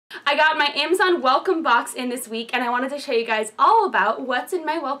I got my Amazon welcome box in this week and I wanted to show you guys all about what's in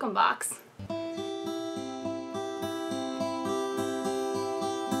my welcome box.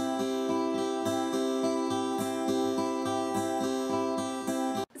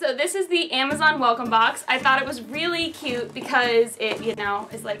 So this is the Amazon welcome box. I thought it was really cute because it, you know,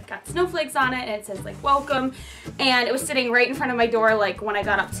 is like got snowflakes on it and it says like welcome, and it was sitting right in front of my door like when I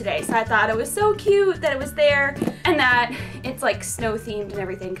got up today. So I thought it was so cute that it was there and that it's like snow themed and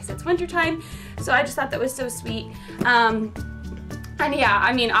everything because it's winter time. So I just thought that was so sweet. And yeah,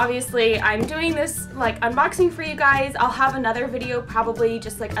 I mean, obviously I'm doing this like unboxing for you guys. I'll have another video, probably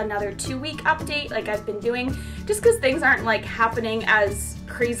just like another 2-week update like I've been doing, just because things aren't like happening as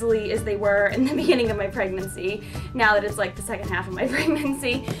crazily as they were in the beginning of my pregnancy, now that it's like the second half of my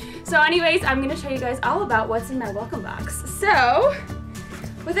pregnancy. So anyways, I'm gonna show you guys all about what's in my welcome box. So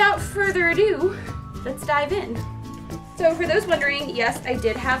without further ado, let's dive in. So for those wondering, yes, I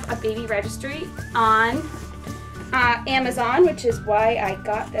did have a baby registry on Amazon, which is why I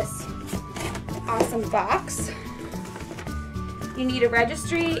got this awesome box. You need a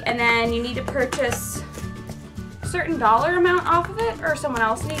registry and then you need to purchase a certain dollar amount off of it, or someone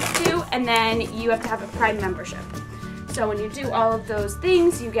else needs to, and then you have to have a Prime membership. So when you do all of those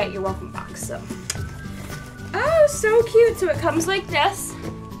things, you get your welcome box. So, oh, so cute. So it comes like this.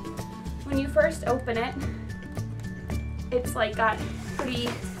 When you first open it, it's like got pretty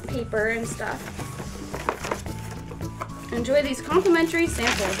paper and stuff. Enjoy these complimentary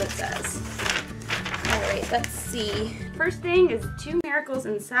samples, it says. Alright, let's see. First thing is 2 miracles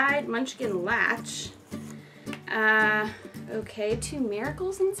inside Munchkin latch. Okay, 2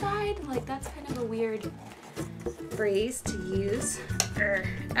 miracles inside? Like, that's kind of a weird phrase to use.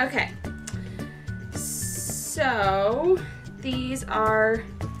 Okay. So, these are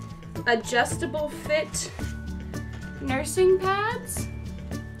adjustable fit nursing pads.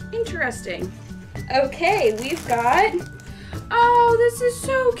 Interesting. Okay, we've got, oh, this is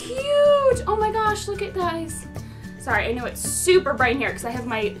so cute. Oh my gosh, look at guys. Sorry, I know it's super bright in here because I have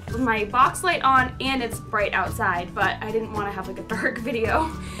my box light on and it's bright outside, but I didn't want to have like a dark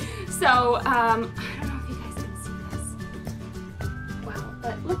video. So, I don't know if you guys can see this. Wow,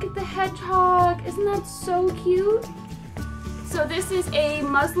 but look at the hedgehog. Isn't that so cute? So this is a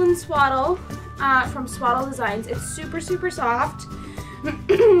muslin swaddle from Swaddle Designs. It's super, super soft.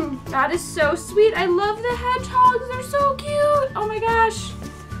 That is so sweet. I love the hedgehogs. They're so cute. Oh my gosh.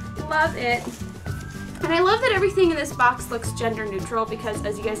 Love it. And I love that everything in this box looks gender neutral because,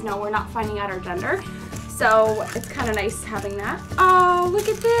 as you guys know, we're not finding out our gender. So it's kind of nice having that. Oh, look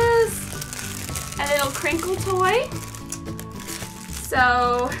at this. A little crinkle toy.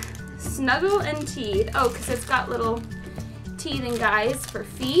 So, snuggle and teeth. Oh, because it's got little teething guys for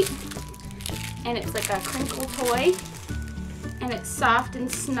feet. And it's like a crinkle toy. And it's soft and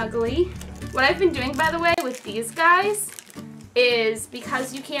snuggly. What I've been doing, by the way, with these guys is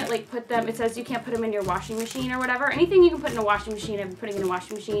because you can't like put them, it says you can't put them in your washing machine or whatever. Anything you can put in a washing machine, I've been putting in a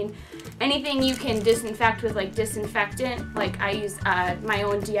washing machine. Anything you can disinfect with like disinfectant, like I use my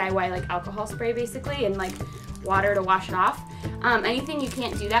own DIY like alcohol spray basically, and like water to wash it off. Anything you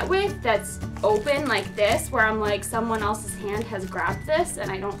can't do that with that's open like this, where I'm like someone else's hand has grabbed this and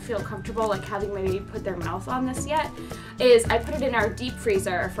I don't feel comfortable like having my baby put their mouth on this yet, is I put it in our deep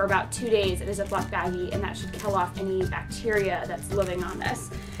freezer for about 2 days in a Ziploc baggie, and that should kill off any bacteria that's living on this.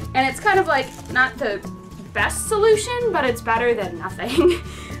 And it's kind of like not the best solution, but it's better than nothing.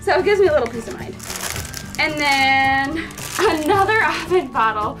 So it gives me a little peace of mind. And then another Avent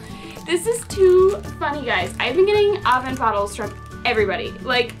bottle. This is too funny, guys. I've been getting Avent bottles from everybody.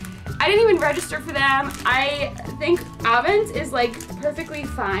 Like, I didn't even register for them. I think Avent is like perfectly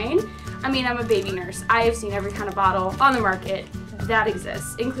fine. I mean, I'm a baby nurse. I have seen every kind of bottle on the market that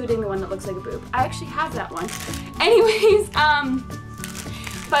exists, including the one that looks like a boob. I actually have that one. Anyways,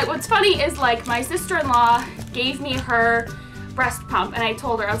 but what's funny is like my sister-in-law gave me her breast pump, and I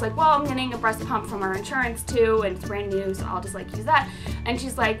told her, I was like, well, I'm getting a breast pump from our insurance too, and it's brand new, so I'll just like use that. And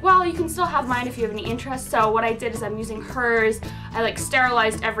she's like, well, you can still have mine if you have any interest. So what I did is I'm using hers. I like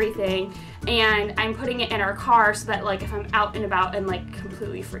sterilized everything, and I'm putting it in our car so that like if I'm out and about and like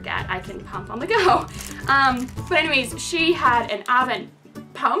completely forget, I can pump on the go. But anyways, she had an Avent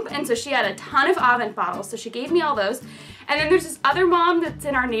pump, and so she had a ton of Avent bottles, so she gave me all those. And then there's this other mom that's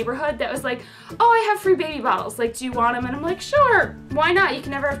in our neighborhood that was like, oh, I have free baby bottles, like, do you want them? And I'm like, sure, why not? You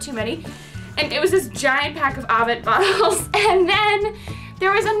can never have too many. And it was this giant pack of Avent bottles. And then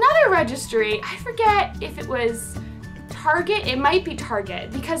there was another registry, I forget if it was Target, it might be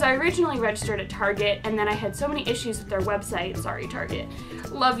Target, because I originally registered at Target and then I had so many issues with their website. Sorry, Target.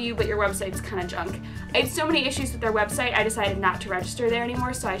 Love you, but your website's kind of junk. I had so many issues with their website, I decided not to register there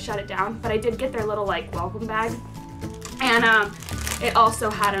anymore, so I shut it down. But I did get their little like welcome bag, and it also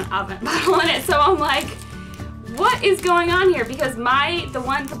had an oven bottle in it. So I'm like, what is going on here? Because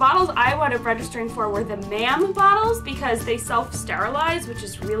the bottles I wound up registering for were the MAM bottles, because they self-sterilize, which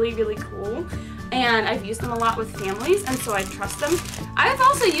is really, really cool. And I've used them a lot with families, and so I trust them. I've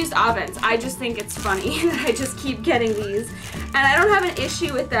also used ovens. I just think it's funny that I just keep getting these. And I don't have an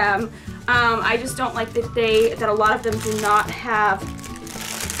issue with them. I just don't like that a lot of them do not have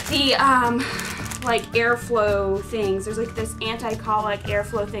the like airflow things. There's like this anti-colic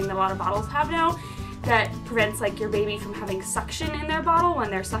airflow thing that a lot of bottles have now that prevents like your baby from having suction in their bottle when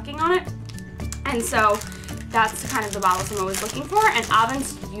they're sucking on it. And so that's kind of the bottles I'm always looking for, and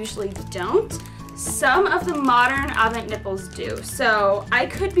ovens usually don't. Some of the modern oven nipples do, so I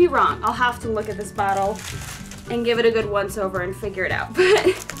could be wrong. I'll have to look at this bottle and give it a good once over and figure it out.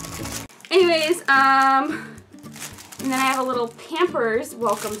 But anyways, and then I have a little Pampers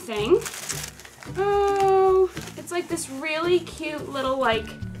welcome thing. Oh, it's like this really cute little like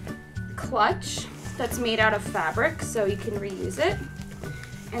clutch that's made out of fabric, so you can reuse it.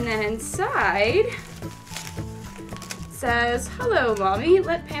 And then inside it says, "Hello, Mommy,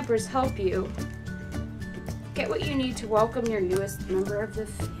 let Pampers help you. Get what you need to welcome your newest member of the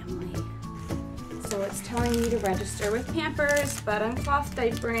family." So it's telling me to register with Pampers, but I'm cloth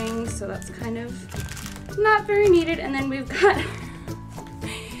diapering, so that's kind of not very needed. And then we've got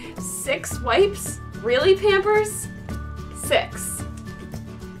 6 wipes. Really, Pampers? 6.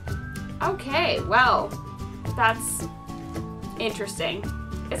 Okay, well, that's interesting.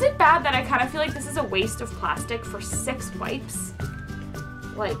 Is it bad that I kind of feel like this is a waste of plastic for 6 wipes?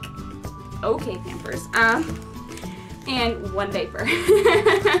 Like, okay, Pampers. And 1 diaper.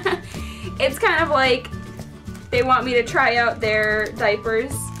 It's kind of like they want me to try out their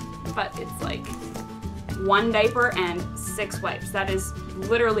diapers, but it's like 1 diaper and 6 wipes. That is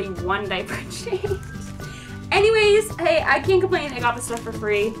literally 1 diaper change. Anyways, hey, I can't complain. I got this stuff for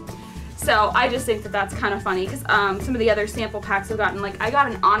free. So I just think that that's kind of funny, because some of the other sample packs I've gotten, like I got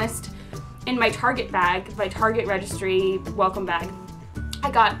an Honest in my Target bag, my Target registry welcome bag.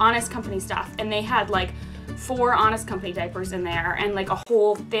 I got Honest Company stuff, and they had like 4 Honest Company diapers in there and like a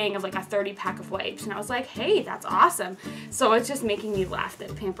whole thing of like a 30-pack of wipes, and I was like, hey, that's awesome. So it's just making me laugh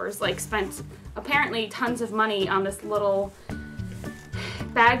that Pampers like spent apparently tons of money on this little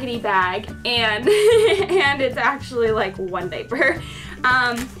baggedy bag, and and it's actually like 1 diaper.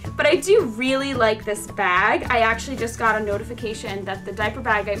 But I do really like this bag. I actually just got a notification that the diaper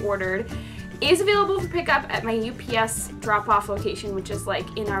bag I ordered is available for pickup at my UPS drop-off location, which is like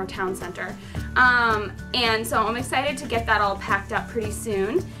in our town center. And so I'm excited to get that all packed up pretty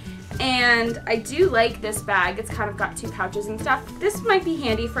soon. And I do like this bag. It's kind of got 2 pouches and stuff. This might be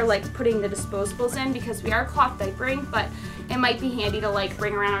handy for like putting the disposables in, because we are cloth diapering, but it might be handy to like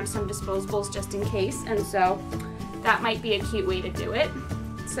bring around some disposables just in case. And so that might be a cute way to do it.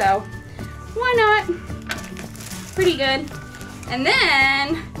 So why not? Pretty good. And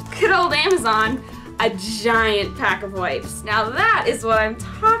then, good old Amazon, a giant pack of wipes. Now that is what I'm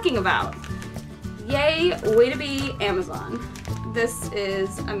talking about. Yay, way to be Amazon. This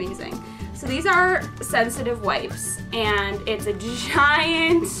is amazing. So these are sensitive wipes, and it's a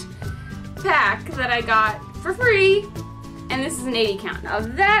giant pack that I got for free, and this is an 80 count. Now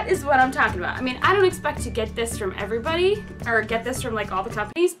that is what I'm talking about. I mean, I don't expect to get this from everybody, or get this from like all the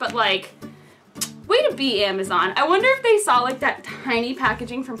companies, but like, way to be Amazon. I wonder if they saw like that tiny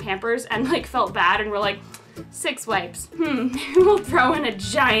packaging from Pampers and like felt bad and were like, 6 wipes. We'll throw in a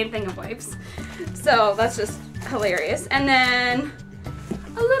giant thing of wipes. So that's just hilarious. And then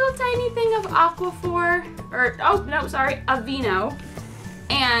a little tiny thing of Aquaphor, or oh no, sorry, Aveeno,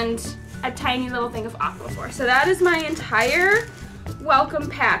 and a tiny little thing of Aquaphor. So that is my entire welcome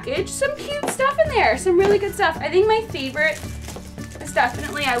package. Some cute stuff in there, some really good stuff. I think my favorite is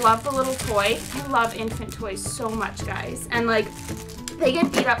definitely, I love the little toy. I love infant toys so much, guys. And like, they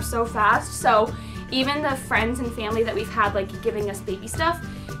get beat up so fast, so even the friends and family that we've had like giving us baby stuff,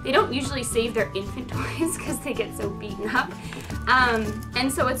 they don't usually save their infant toys because they get so beaten up.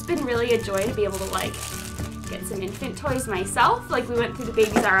 And so it's been really a joy to be able to like get some infant toys myself. Like we went through the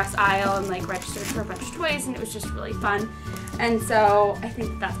Babies R Us aisle and like registered for a bunch of toys, and it was just really fun. And so I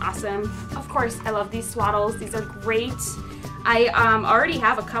think that's awesome. Of course, I love these swaddles. These are great. I already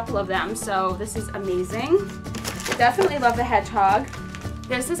have a couple of them, so this is amazing. Definitely love the hedgehog.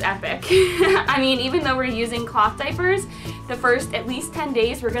 This is epic. I mean, even though we're using cloth diapers, the first at least 10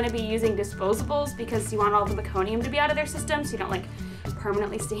 days we're going to be using disposables because you want all the meconium to be out of their system so you don't like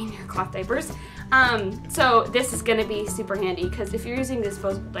permanently stain your cloth diapers. So this is going to be super handy because if you're using a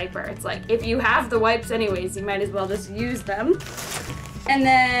disposable diaper, it's like if you have the wipes anyways, you might as well just use them. And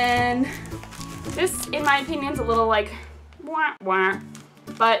then this, in my opinion, is a little like wah wah,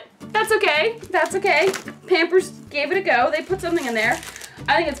 but that's okay. That's okay. Pampers gave it a go. They put something in there.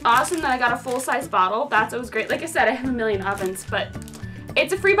 I think it's awesome that I got a full-size bottle. That's always great. Like I said, I have a million ovens, but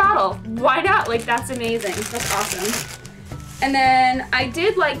it's a free bottle. Why not? Like, that's amazing. That's awesome. And then I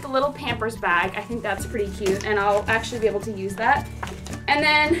did like the little Pampers bag. I think that's pretty cute, and I'll actually be able to use that. And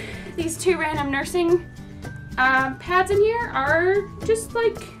then these two random nursing pads in here are just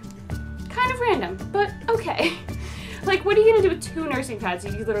like kind of random, but okay. Like, what are you gonna do with two nursing pads?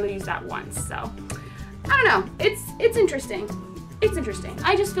 You literally use that once, so I don't know. It's interesting. It's interesting.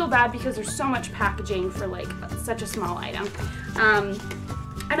 I just feel bad because there's so much packaging for like such a small item.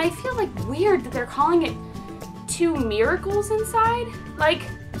 And I feel like weird that they're calling it 2 miracles inside. Like,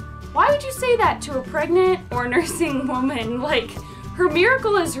 why would you say that to a pregnant or nursing woman? Like, her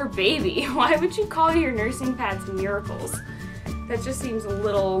miracle is her baby. Why would you call your nursing pads miracles? That just seems a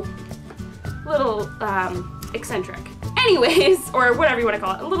little eccentric. Anyways, or whatever you want to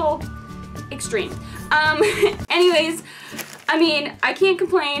call it, a little extreme. Anyways, I mean, I can't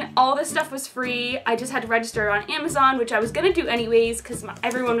complain. All this stuff was free. I just had to register on Amazon, which I was gonna do anyways because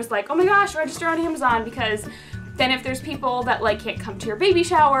everyone was like, oh my gosh, register on Amazon, because then if there's people that like can't come to your baby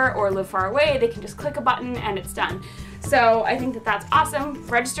shower or live far away, they can just click a button and it's done. So I think that that's awesome.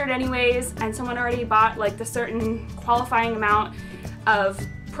 Registered anyways, and someone already bought like the certain qualifying amount of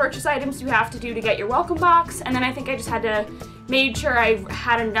purchase items you have to do to get your welcome box, and then I think I just had to made sure I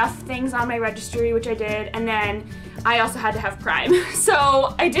had enough things on my registry, which I did, and then I also had to have Prime.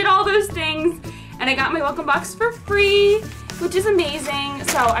 So I did all those things and I got my welcome box for free, which is amazing.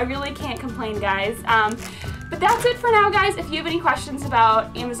 So I really can't complain, guys. But that's it for now, guys. If you have any questions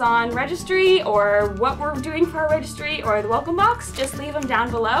about Amazon registry or what we're doing for our registry or the welcome box, just leave them down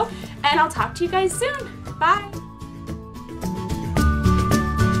below and I'll talk to you guys soon. Bye.